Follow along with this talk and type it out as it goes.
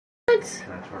What?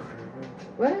 Can I twerk?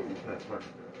 What? Can I twerk?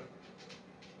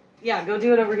 Yeah, go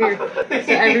do it over here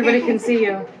so everybody can see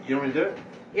you. You want me to do it?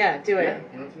 Yeah, do it.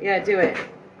 Yeah, Yeah, do it.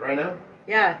 Right now?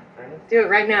 Yeah, Right now? do it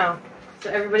right now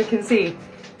so everybody can see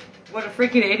what a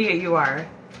freaking idiot you are.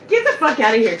 Get the fuck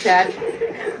out of here, Chad.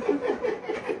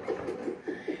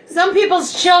 Some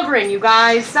people's children, you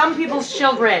guys. Some people's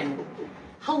children.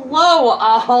 Hello,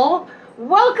 all.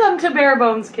 Welcome to Bare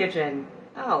Bones Kitchen.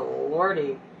 Oh,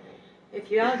 lordy. If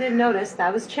you all didn't notice,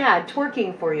 that was Chad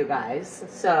twerking for you guys.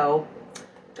 So,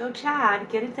 go Chad,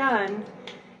 get it done.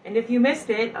 And if you missed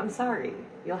it, I'm sorry.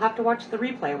 You'll have to watch the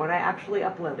replay when I actually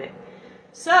upload it.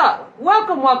 So,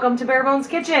 welcome to Bare Bones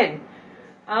Kitchen.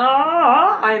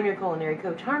 I am your culinary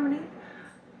coach, Harmony.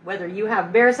 Whether you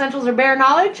have bare essentials or bare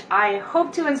knowledge, I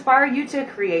hope to inspire you to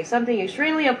create something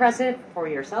extremely impressive for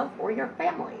yourself or your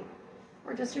family.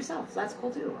 Or just yourself, so that's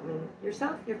cool too. I mean,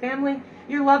 yourself, your family,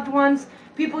 your loved ones,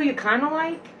 people you kind of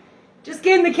like. Just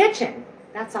get in the kitchen.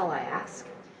 That's all I ask.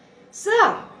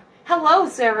 So, hello,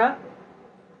 Sarah.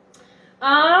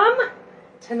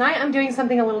 Tonight I'm doing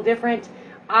something a little different.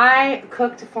 I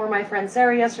cooked for my friend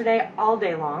Sarah yesterday all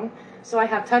day long, so I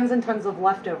have tons and tons of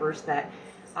leftovers that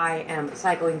I am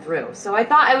cycling through. So I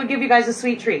thought I would give you guys a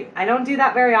sweet treat. I don't do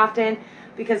that very often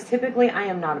because typically I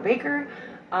am not a baker.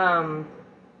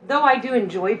 Though I do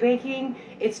enjoy baking,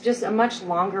 it's just a much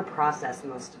longer process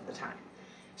most of the time.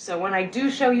 So when I do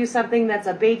show you something that's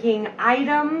a baking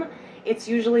item, it's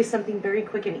usually something very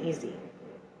quick and easy.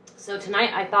 So tonight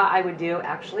I thought I would do,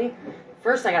 actually,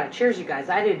 first I gotta cheers you guys.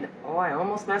 I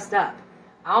almost messed up.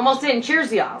 I almost didn't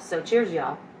cheers y'all, so cheers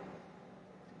y'all.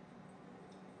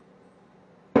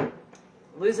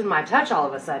 Losing my touch all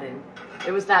of a sudden.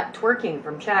 It was that twerking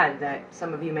from Chad that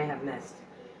some of you may have missed.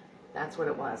 That's what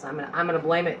it was. I'm gonna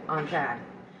blame it on Chad.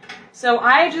 So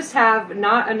I just have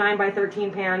not a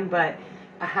 9x13 pan, but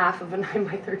a half of a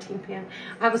 9x13 pan.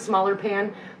 I have a smaller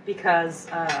pan because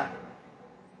I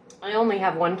only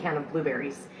have 1 can of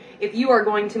blueberries. If you are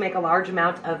going to make a large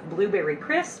amount of blueberry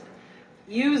crisp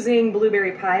using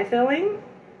blueberry pie filling,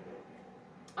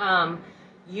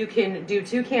 you can do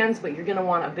 2 cans, but you're gonna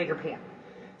want a bigger pan.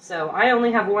 So I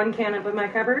only have 1 can up in my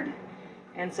cupboard,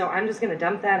 and so I'm just gonna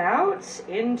dump that out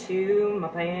into my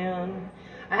pan.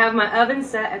 I have my oven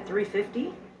set at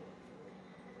 350,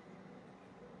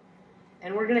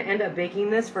 and we're gonna end up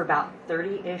baking this for about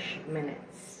 30-ish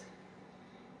minutes.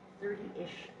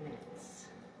 30-ish minutes.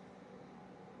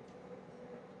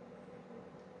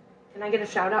 Can I get a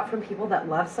shout out from people that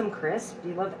love some crisp? Do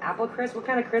you love apple crisp? What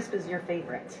kind of crisp is your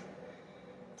favorite?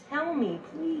 Tell me,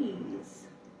 please.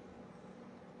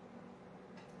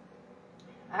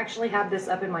 I actually have this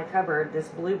up in my cupboard, this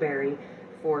blueberry,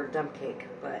 for dump cake,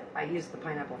 but I used the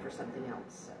pineapple for something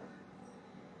else.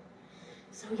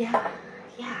 So yeah,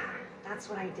 that's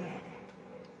what I did.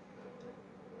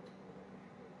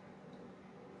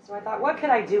 So I thought, what could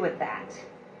I do with that?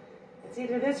 It's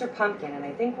either this or pumpkin, and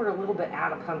I think we're a little bit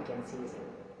out of pumpkin season.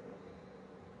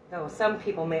 Though some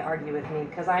people may argue with me,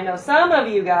 because I know some of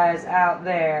you guys out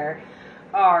there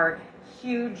are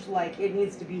huge, like it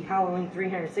needs to be Halloween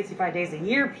 365 days a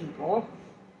year people.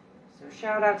 So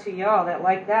shout out to y'all that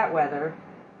like that weather.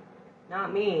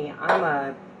 Not me. I'm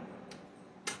a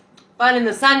fun in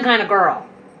the sun kind of girl.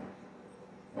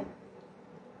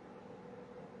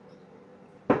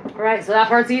 Alright, so that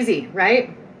part's easy,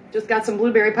 right? Just got some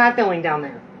blueberry pie filling down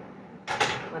there.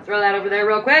 I'm gonna throw that over there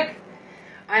real quick.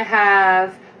 I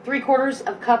have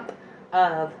 3/4 cup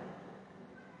of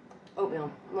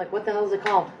oatmeal. I'm like, what the hell is it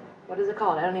called? What is it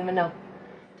called? I don't even know.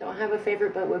 Don't have a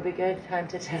favorite, but would be good. Time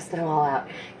to test them all out.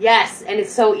 Yes, and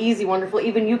it's so easy, wonderful.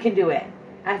 Even you can do it.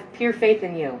 I have pure faith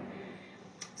in you.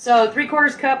 So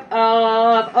 3/4 cup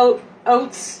of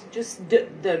oats, just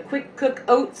the quick cook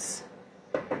oats.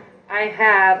 I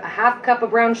have a 1/2 cup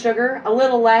of brown sugar, a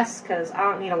little less because I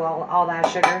don't need all that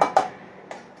sugar.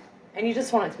 And you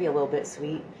just want it to be a little bit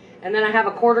sweet. And then I have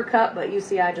a 1/4 cup, but you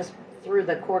see I just threw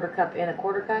the 1/4 cup in a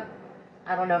 1/4 cup.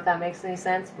 I don't know if that makes any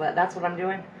sense, but that's what I'm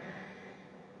doing.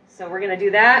 So we're going to do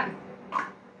that.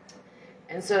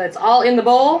 And so it's all in the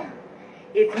bowl.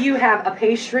 If you have a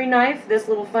pastry knife, this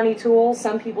little funny tool,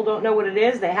 some people don't know what it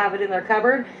is. They have it in their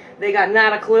cupboard. They got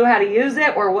not a clue how to use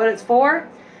it or what it's for.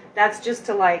 That's just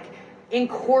to like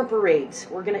incorporate.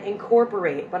 We're going to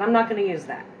incorporate, but I'm not going to use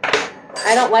that.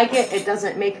 I don't like it. It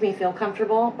doesn't make me feel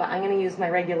comfortable, but I'm going to use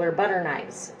my regular butter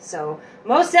knives. So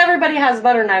most everybody has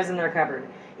butter knives in their cupboard.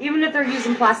 Even if they're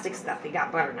using plastic stuff, they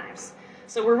got butter knives.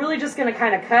 So we're really just going to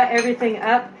kind of cut everything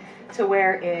up to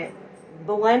where it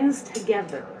blends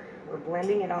together. We're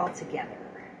blending it all together.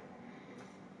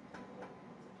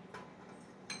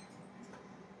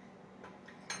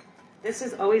 This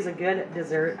is always a good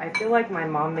dessert. I feel like my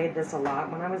mom made this a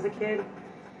lot when I was a kid.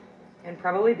 And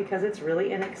probably because it's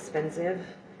really inexpensive.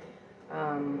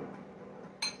 And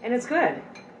it's good.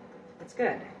 It's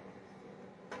good.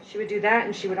 She would do that,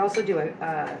 and she would also do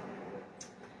a,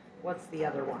 what's the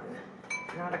other one?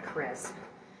 Not a crisp.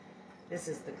 This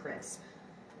is the crisp.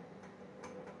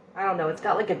 I don't know. It's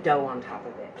got like a dough on top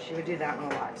of it. She would do that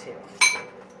one a lot too.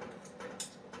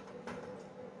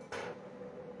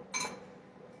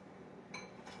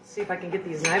 See if I can get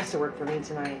these knives to work for me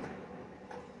tonight.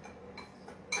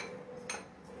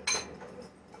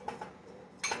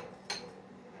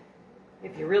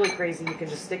 If you're really crazy, you can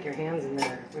just stick your hands in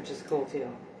there, which is cool too.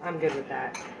 I'm good with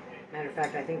that. Matter of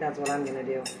fact, I think that's what I'm gonna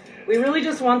do. We really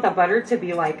just want the butter to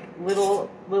be like little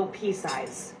pea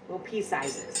size, little pea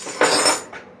sizes.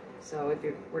 So if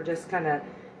we're just kind of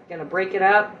gonna break it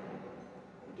up,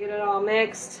 get it all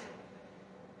mixed.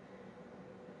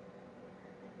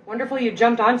 Wonderful you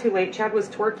jumped on too late. Chad was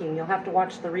twerking. You'll have to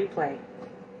watch the replay.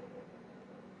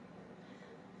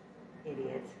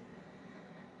 Idiot.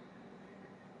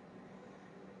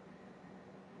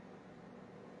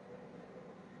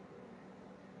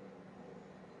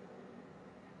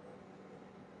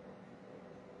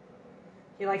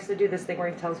 He likes to do this thing where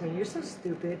he tells me, "You're so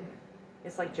stupid."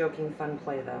 It's like joking, fun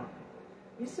play though.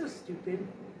 "You're so stupid."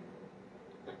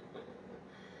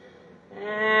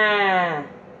 Ah.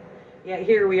 Yeah,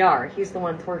 here we are. He's the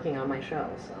one twerking on my show,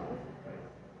 so.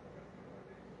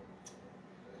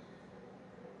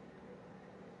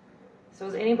 So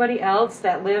is anybody else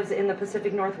that lives in the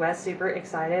Pacific Northwest super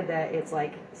excited that it's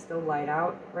like still light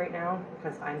out right now?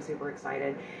 Because I'm super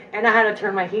excited. And I had to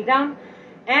turn my heat down.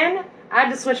 And I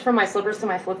had to switch from my slippers to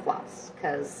my flip-flops.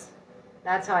 Because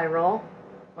that's how I roll.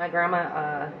 My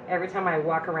grandma, every time I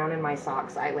walk around in my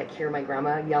socks, I like hear my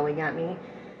grandma yelling at me,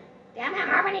 "Damn it,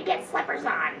 Harmony, get slippers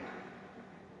on."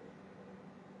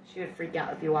 She would freak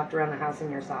out if you walked around the house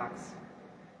in your socks.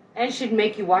 And she'd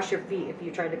make you wash your feet if you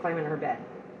tried to climb in her bed.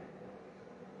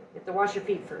 You have to wash your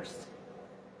feet first.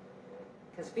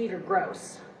 Because feet are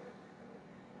gross.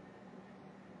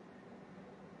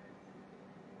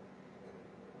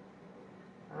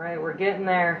 Alright, we're getting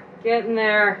there. Getting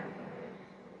there.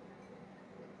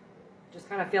 Just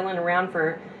kind of feeling around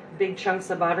for big chunks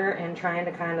of butter and trying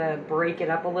to kind of break it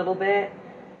up a little bit.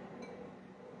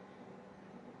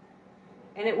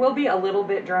 And it will be a little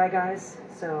bit dry, guys,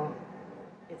 so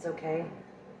it's okay.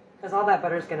 Because all that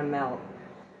butter is going to melt.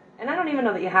 And I don't even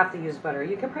know that you have to use butter.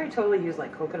 You could probably totally use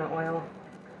like coconut oil,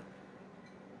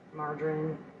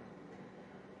 margarine,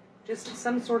 just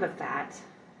some sort of fat.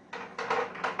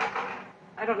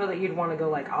 I don't know that you'd want to go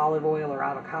like olive oil or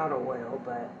avocado oil,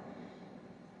 but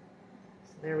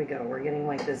so there we go. We're getting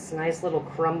like this nice little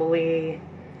crumbly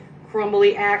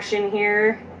action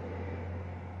here.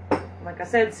 Like I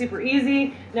said, super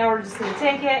easy. Now we're just going to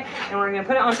take it and we're going to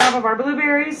put it on top of our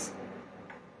blueberries.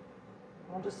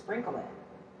 We'll just sprinkle it.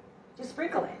 Just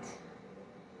sprinkle it.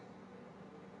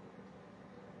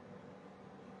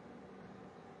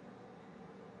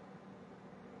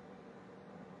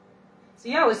 So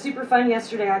yeah, it was super fun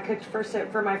yesterday. I cooked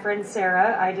for my friend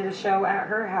Sarah. I did a show at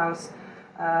her house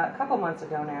a couple months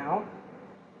ago now.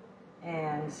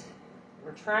 And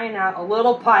we're trying out a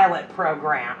little pilot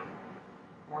program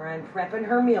where I'm prepping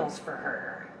her meals for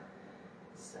her.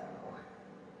 So,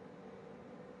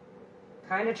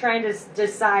 kind of trying to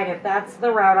decide if that's the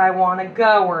route I want to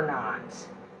go or not.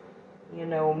 You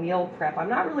know, meal prep. I'm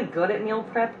not really good at meal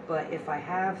prep, but if I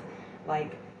have,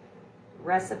 like,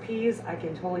 recipes, I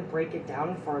can totally break it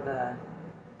down for the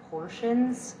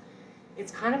portions.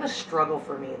 It's kind of a struggle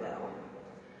for me, though.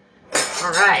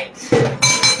 All right.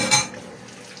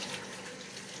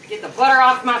 Get the butter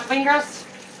off my fingers.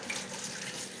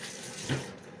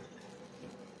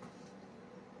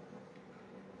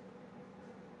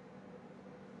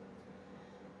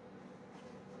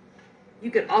 You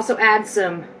could also add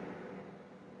some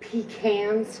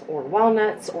pecans or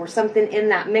walnuts or something in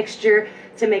that mixture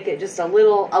to make it just a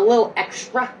little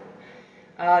extra.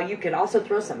 You could also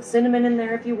throw some cinnamon in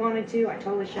there if you wanted to. I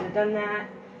totally should have done that,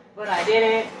 but I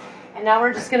didn't. And now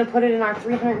we're just going to put it in our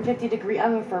 350-degree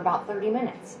oven for about 30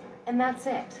 minutes. And that's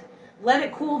it. Let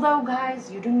it cool though,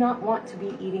 guys. You do not want to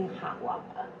be eating hot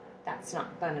lava. That's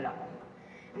not fun at all.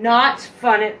 Not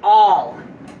fun at all.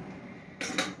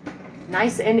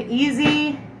 Nice and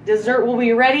easy. Dessert will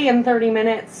be ready in 30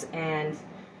 minutes, and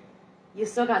you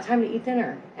still got time to eat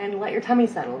dinner and let your tummy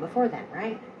settle before then,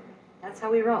 right? That's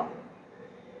how we roll.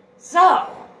 So,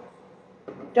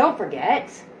 don't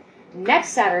forget, next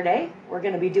Saturday, we're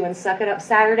going to be doing Suck It Up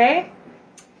Saturday.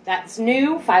 That's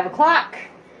new, 5 o'clock.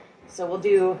 So we'll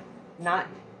do not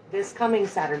this coming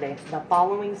Saturday, the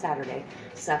following Saturday.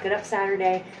 Suck It Up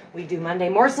Saturday. We do Monday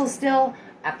Morsels still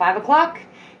at 5 o'clock.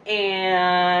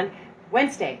 And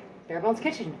Wednesday, Barebones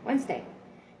Kitchen, Wednesday.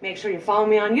 Make sure you follow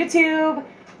me on YouTube.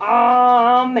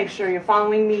 Make sure you're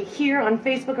following me here on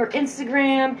Facebook or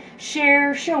Instagram.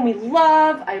 Share, show me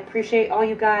love. I appreciate all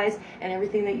you guys and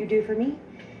everything that you do for me.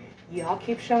 Y'all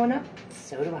keep showing up,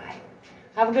 so do I.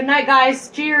 Have a good night, guys.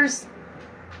 Cheers.